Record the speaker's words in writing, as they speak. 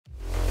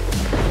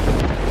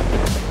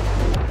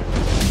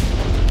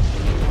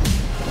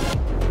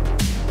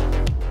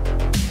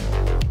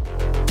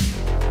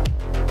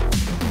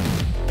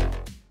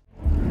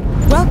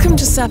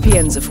to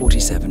Sapienza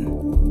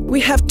 47. We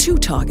have two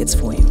targets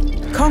for you.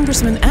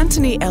 Congressman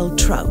Anthony L.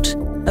 Troutt,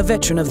 a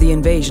veteran of the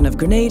invasion of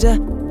Grenada,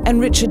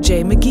 and Richard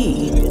J.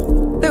 Magee.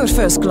 Though at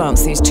first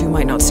glance these two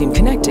might not seem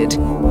connected,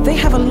 they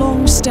have a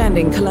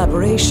long-standing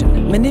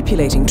collaboration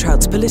manipulating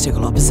Trout's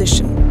political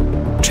opposition.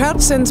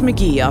 Troutt sends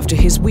Magee after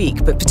his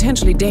weak but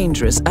potentially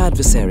dangerous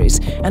adversaries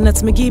and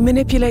lets Magee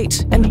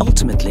manipulate and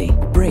ultimately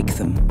break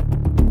them.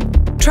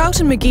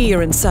 Troutt and Magee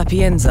are in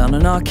Sapienza on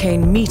an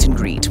arcane meet and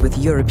greet with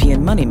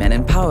European moneymen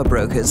and power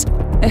brokers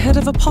ahead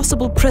of a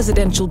possible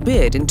presidential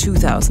bid in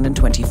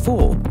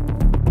 2024.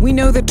 We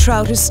know that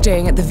Troutt is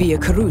staying at the Villa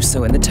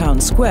Caruso in the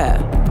town square,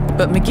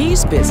 but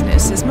Magee's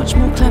business is much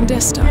more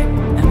clandestine,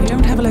 and we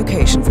don't have a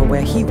location for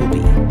where he will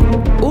be.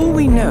 All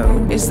we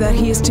know is that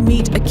he is to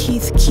meet a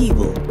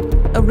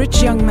Keeble, a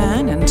rich young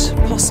man and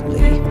possibly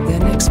their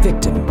next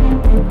victim.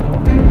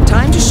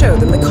 Time to show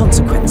them the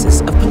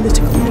consequences of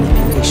political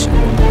manipulation.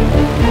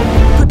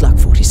 Good luck,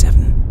 47.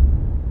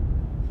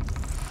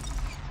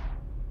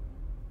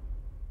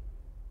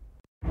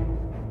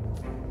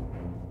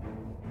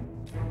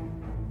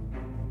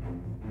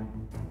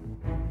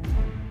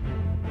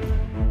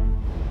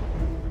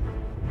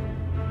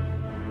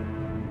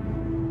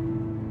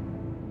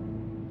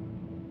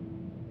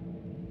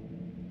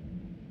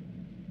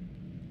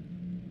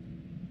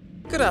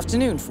 Good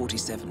afternoon,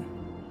 47.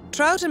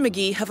 Troutt and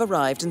Magee have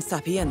arrived in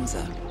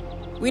Sapienza.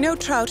 We know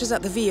Troutt is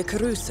at the Villa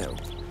Caruso,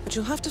 but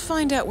you'll have to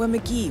find out where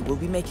Magee will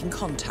be making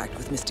contact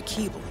with Mr.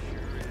 Keeble.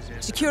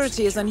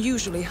 Security is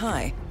unusually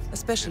high,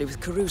 especially with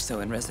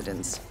Caruso in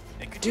residence.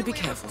 Do be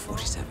careful,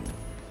 47.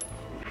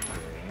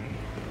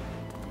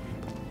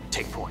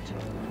 Take point.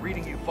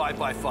 Reading you 5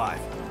 by 5.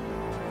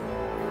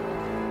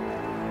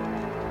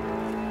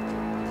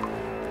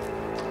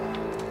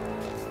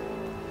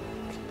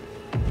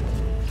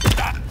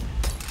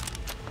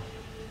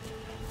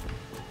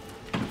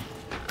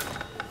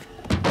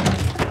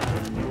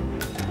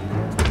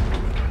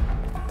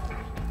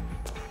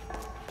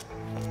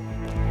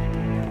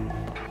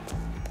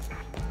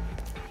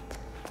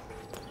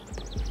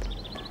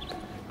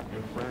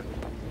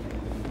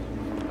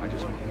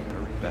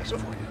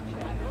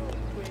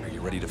 Are you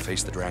ready to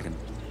face the dragon?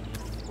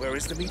 Where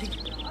is the meeting?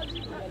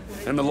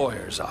 In the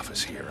lawyer's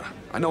office here.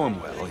 I know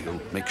him well. He'll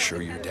make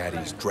sure your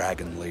daddy's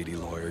dragon lady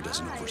lawyer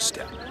doesn't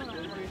overstep.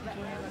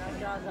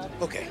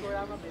 Okay.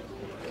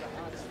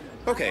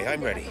 Okay,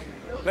 I'm ready.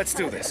 Let's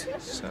do this.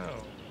 So...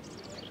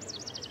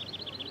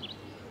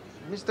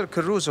 Mr.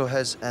 Caruso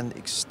has an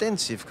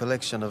extensive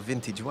collection of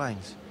vintage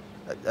wines.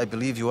 I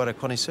believe you are a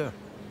connoisseur.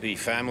 The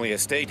family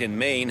estate in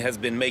Maine has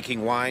been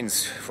making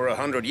wines for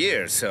 100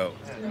 years, so...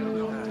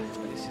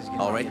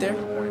 All right there?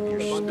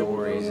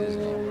 Stories,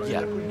 isn't it?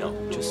 Yeah, no,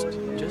 just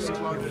hear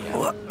me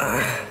out.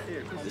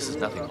 This is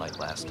nothing like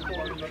last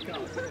time.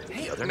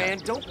 Hey, The other man,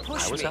 night, don't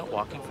push me. I was out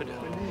walking for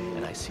dinner,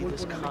 and I see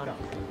this con...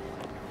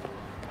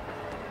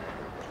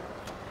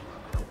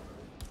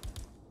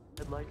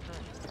 Headlight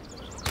turn.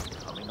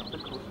 Coming up the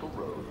coastal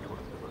road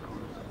towards Villa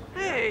Caruso.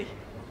 Hey!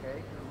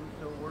 Okay,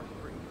 Caruso works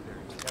for either.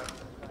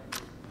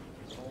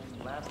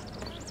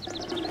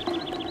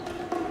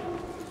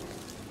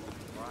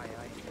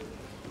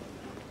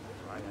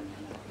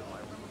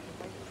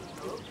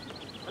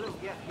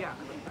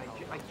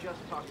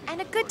 And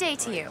a good day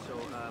to you. So,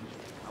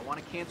 I want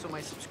to cancel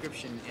my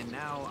subscription, and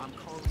now I'm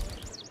calling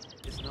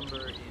this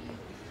number in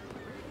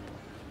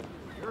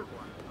Uruguay.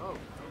 Oh.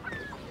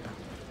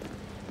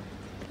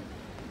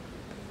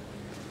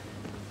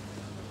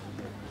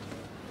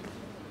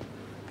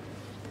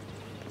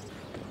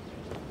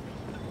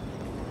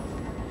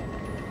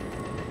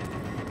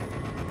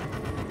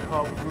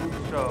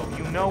 Caruso,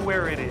 you know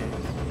where it is.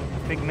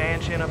 Big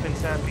mansion up in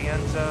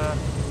Sapienza,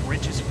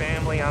 richest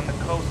family on the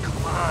coast.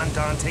 Come on,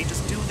 Dante,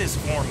 just do this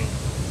for me.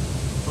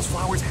 Those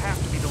flowers have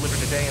to be delivered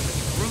today, and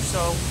Mr.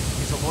 Caruso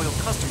is a loyal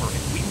customer.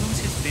 If we lose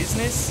his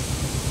business,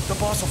 the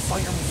boss will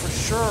fire me for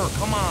sure.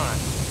 Come on.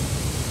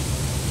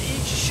 You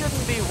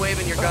shouldn't be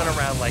waving your gun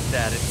around like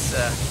that. It's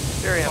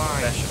very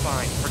unprofessional.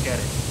 Fine, forget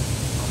it.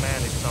 I'll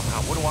manage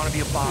somehow. Wouldn't want to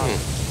be a bother.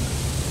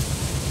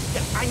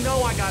 Yeah, I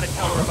know I gotta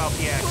tell her about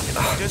the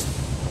accident. Just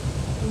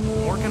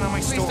working on my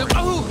story.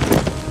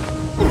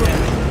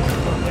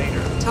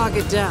 Later.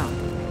 Target down.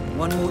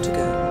 One more to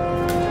go.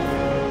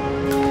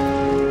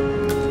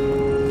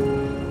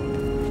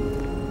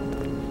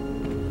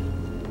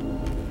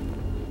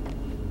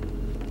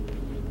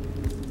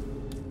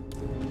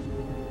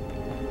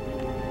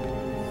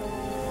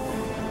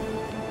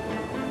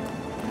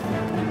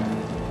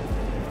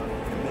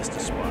 Missed a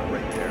spot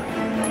right there.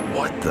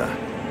 What the?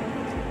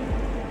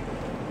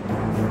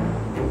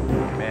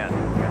 Man,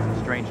 we got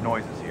some strange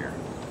noises here.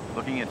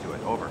 Looking into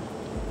it. Over.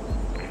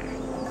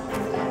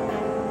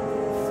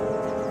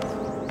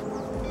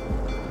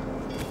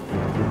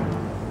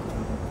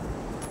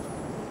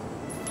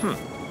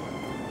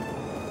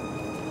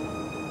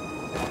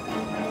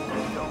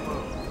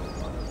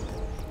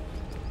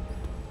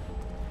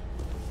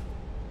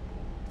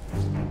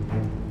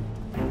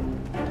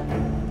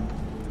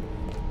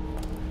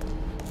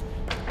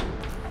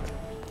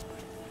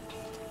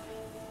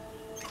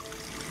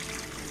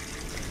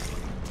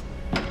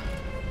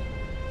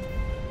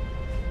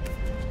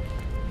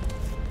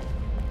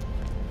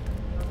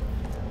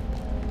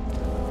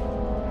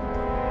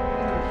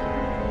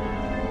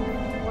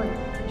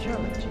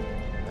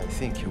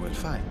 think you will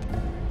find.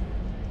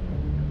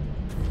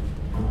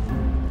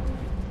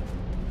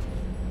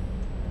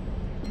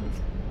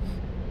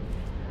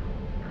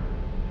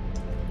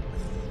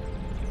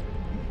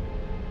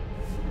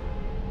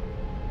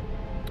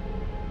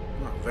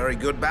 Well, very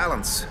good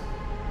balance.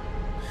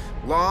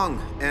 Long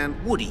and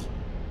woody.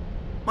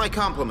 My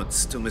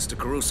compliments to Mr.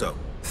 Caruso.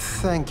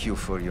 Thank you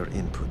for your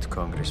input,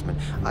 Congressman.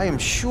 I am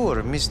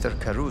sure Mr.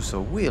 Caruso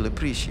will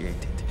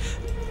appreciate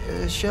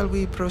it. Shall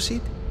we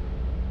proceed?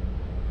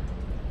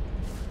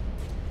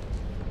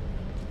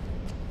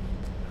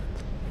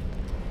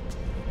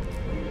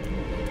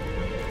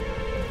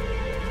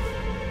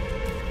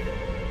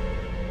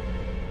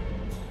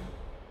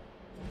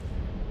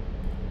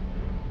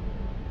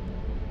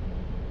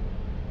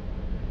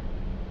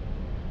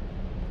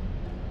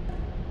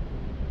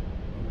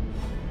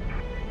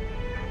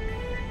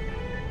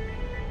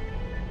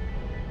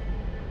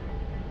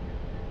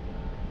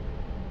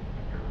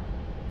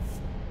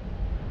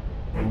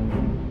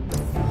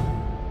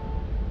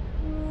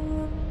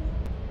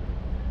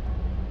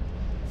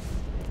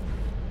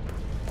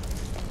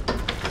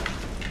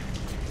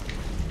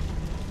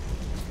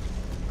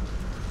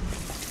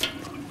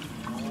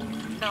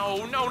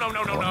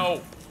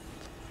 No.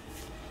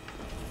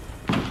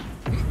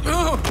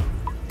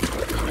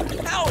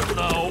 Hell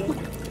no!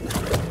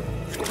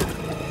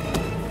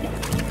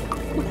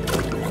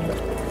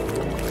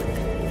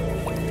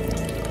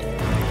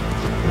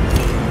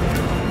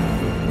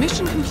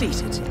 Mission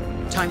completed.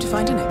 Time to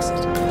find an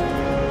exit.